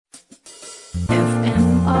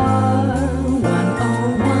FMR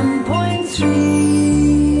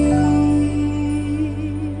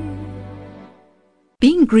 101.3.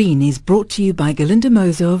 Being Green is brought to you by Galinda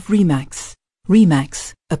Moser of Remax.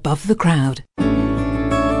 Remax, above the crowd.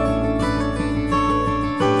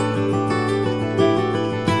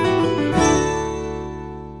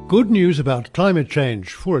 Good news about climate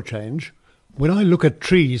change, for a change. When I look at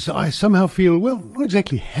trees, I somehow feel, well, not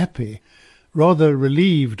exactly happy, rather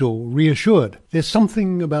relieved or reassured. There's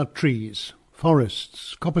something about trees,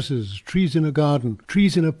 forests, coppices, trees in a garden,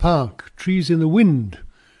 trees in a park, trees in the wind,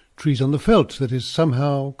 trees on the veldt that is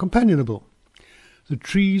somehow companionable. The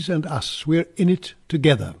trees and us, we're in it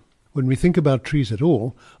together. When we think about trees at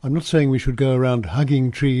all, I'm not saying we should go around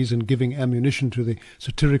hugging trees and giving ammunition to the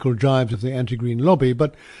satirical jibes of the anti-green lobby,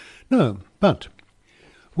 but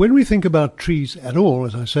when we think about trees at all,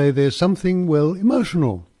 as I say, there's something, well,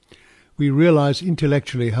 emotional. We realize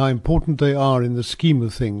intellectually how important they are in the scheme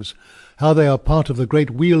of things, how they are part of the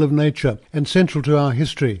great wheel of nature and central to our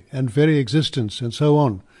history and very existence and so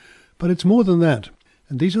on. But it's more than that.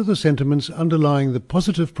 And these are the sentiments underlying the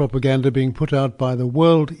positive propaganda being put out by the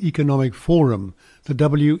World Economic Forum, the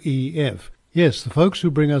WEF. Yes, the folks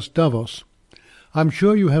who bring us Davos. I'm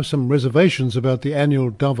sure you have some reservations about the annual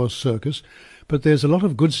Davos circus, but there's a lot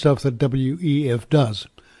of good stuff that WEF does.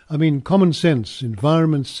 I mean, common sense,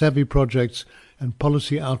 environment-savvy projects, and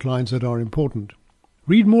policy outlines that are important.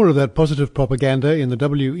 Read more of that positive propaganda in the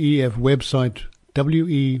WEF website,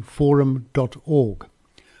 weforum.org.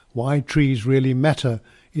 Why trees really matter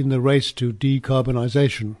in the race to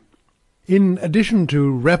decarbonisation. In addition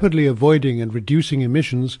to rapidly avoiding and reducing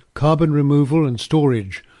emissions, carbon removal and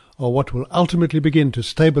storage are what will ultimately begin to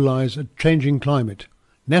stabilise a changing climate.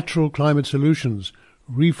 Natural climate solutions,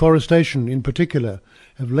 reforestation in particular,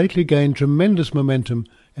 have lately gained tremendous momentum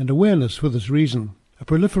and awareness for this reason. A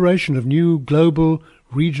proliferation of new global,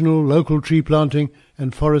 regional, local tree planting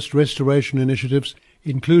and forest restoration initiatives,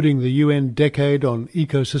 including the UN Decade on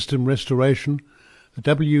Ecosystem Restoration, the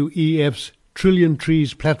WEF's Trillion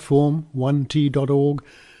Trees Platform, 1t.org,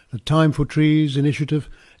 the Time for Trees initiative,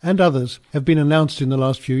 and others have been announced in the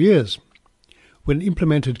last few years. When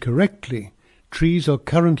implemented correctly, trees are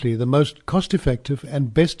currently the most cost-effective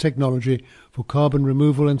and best technology for carbon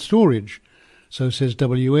removal and storage, so says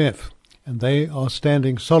WEF, and they are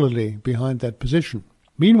standing solidly behind that position.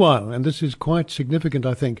 Meanwhile, and this is quite significant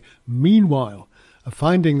I think, a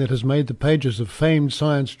finding that has made the pages of famed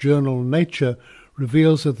science journal Nature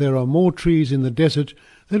reveals that there are more trees in the desert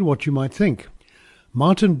than what you might think.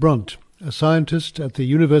 Martin Bront, a scientist at the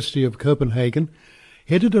University of Copenhagen,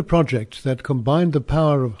 headed a project that combined the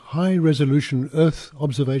power of high-resolution Earth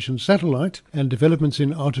observation satellite and developments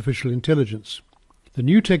in artificial intelligence. The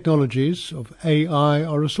new technologies of AI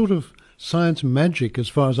are a sort of science magic as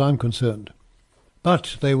far as I'm concerned.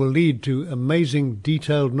 But they will lead to amazing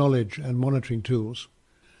detailed knowledge and monitoring tools.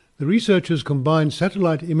 The researchers combined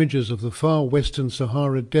satellite images of the far western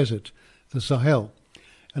Sahara Desert, the Sahel,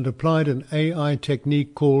 and applied an AI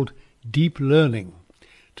technique called deep learning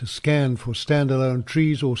to scan for standalone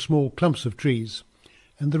trees or small clumps of trees.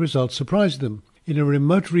 And the results surprised them. In a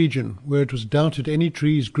remote region where it was doubted any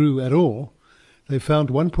trees grew at all, they found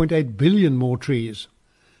 1.8 billion more trees.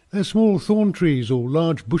 They're small thorn trees or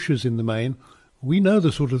large bushes in the main. We know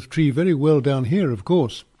the sort of tree very well down here, of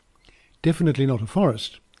course. Definitely not a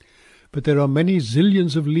forest. But there are many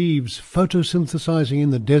zillions of leaves photosynthesizing in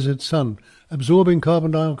the desert sun, absorbing carbon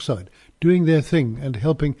dioxide, doing their thing and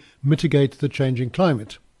helping mitigate the changing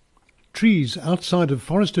climate. Trees outside of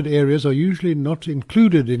forested areas are usually not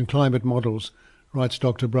included in climate models, writes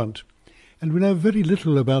Dr. Brunt, and we know very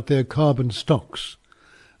little about their carbon stocks.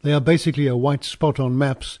 They are basically a white spot on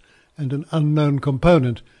maps and an unknown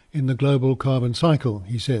component in the global carbon cycle,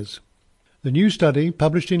 he says. The new study,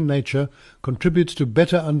 published in Nature, contributes to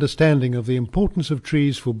better understanding of the importance of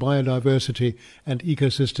trees for biodiversity and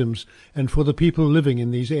ecosystems and for the people living in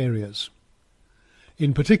these areas.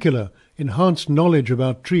 In particular, enhanced knowledge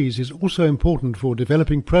about trees is also important for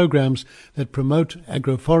developing programs that promote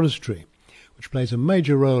agroforestry, which plays a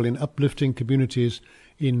major role in uplifting communities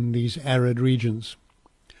in these arid regions.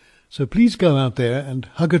 So please go out there and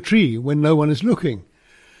hug a tree when no one is looking.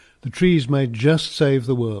 The trees may just save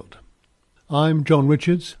the world. I'm John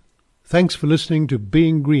Richards. Thanks for listening to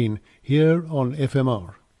Being Green here on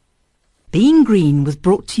FMR. Being Green was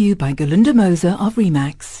brought to you by Galinda Moser of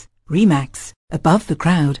Remax. Remax, above the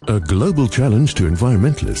crowd. A global challenge to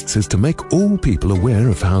environmentalists is to make all people aware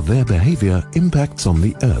of how their behavior impacts on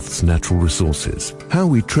the Earth's natural resources. How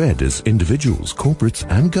we tread as individuals, corporates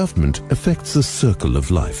and government affects the circle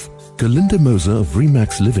of life. Galinda Moser of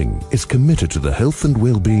Remax Living is committed to the health and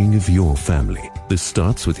well-being of your family. This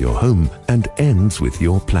starts with your home and ends with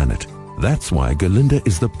your planet. That's why Galinda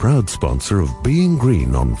is the proud sponsor of Being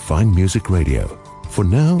Green on Fine Music Radio. For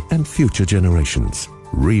now and future generations,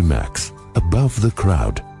 Remax, above the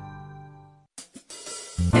crowd.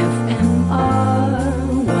 FM